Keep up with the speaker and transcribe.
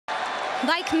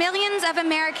Like millions of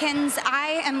Americans,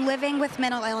 I am living with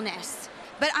mental illness.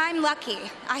 But I'm lucky.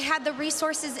 I had the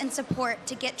resources and support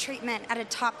to get treatment at a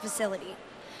top facility.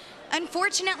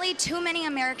 Unfortunately, too many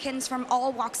Americans from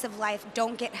all walks of life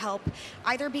don't get help,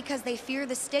 either because they fear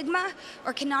the stigma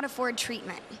or cannot afford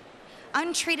treatment.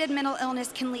 Untreated mental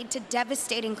illness can lead to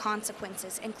devastating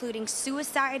consequences, including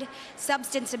suicide,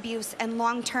 substance abuse, and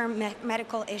long-term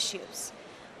medical issues.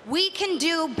 We can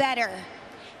do better.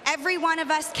 Every one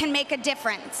of us can make a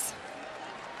difference.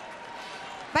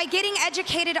 By getting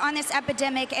educated on this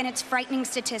epidemic and its frightening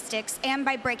statistics, and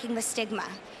by breaking the stigma,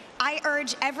 I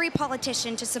urge every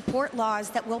politician to support laws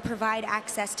that will provide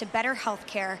access to better health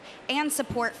care and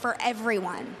support for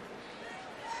everyone.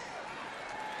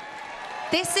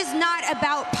 This is not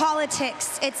about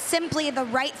politics, it's simply the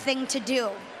right thing to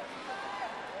do.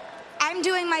 I'm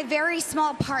doing my very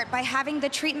small part by having the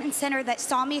treatment center that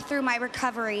saw me through my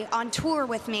recovery on tour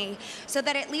with me, so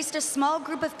that at least a small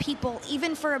group of people,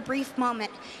 even for a brief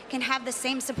moment, can have the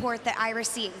same support that I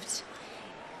received.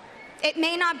 It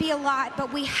may not be a lot,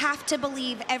 but we have to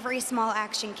believe every small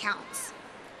action counts.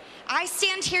 I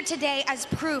stand here today as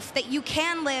proof that you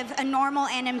can live a normal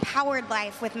and empowered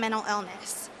life with mental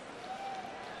illness.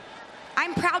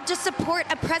 I'm proud to support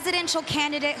a presidential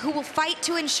candidate who will fight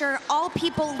to ensure all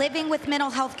people living with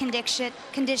mental health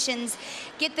conditions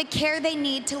get the care they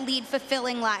need to lead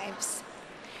fulfilling lives.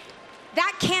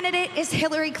 That candidate is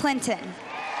Hillary Clinton.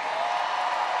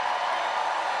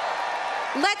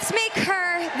 Let's make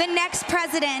her the next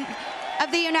president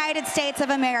of the United States of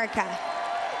America.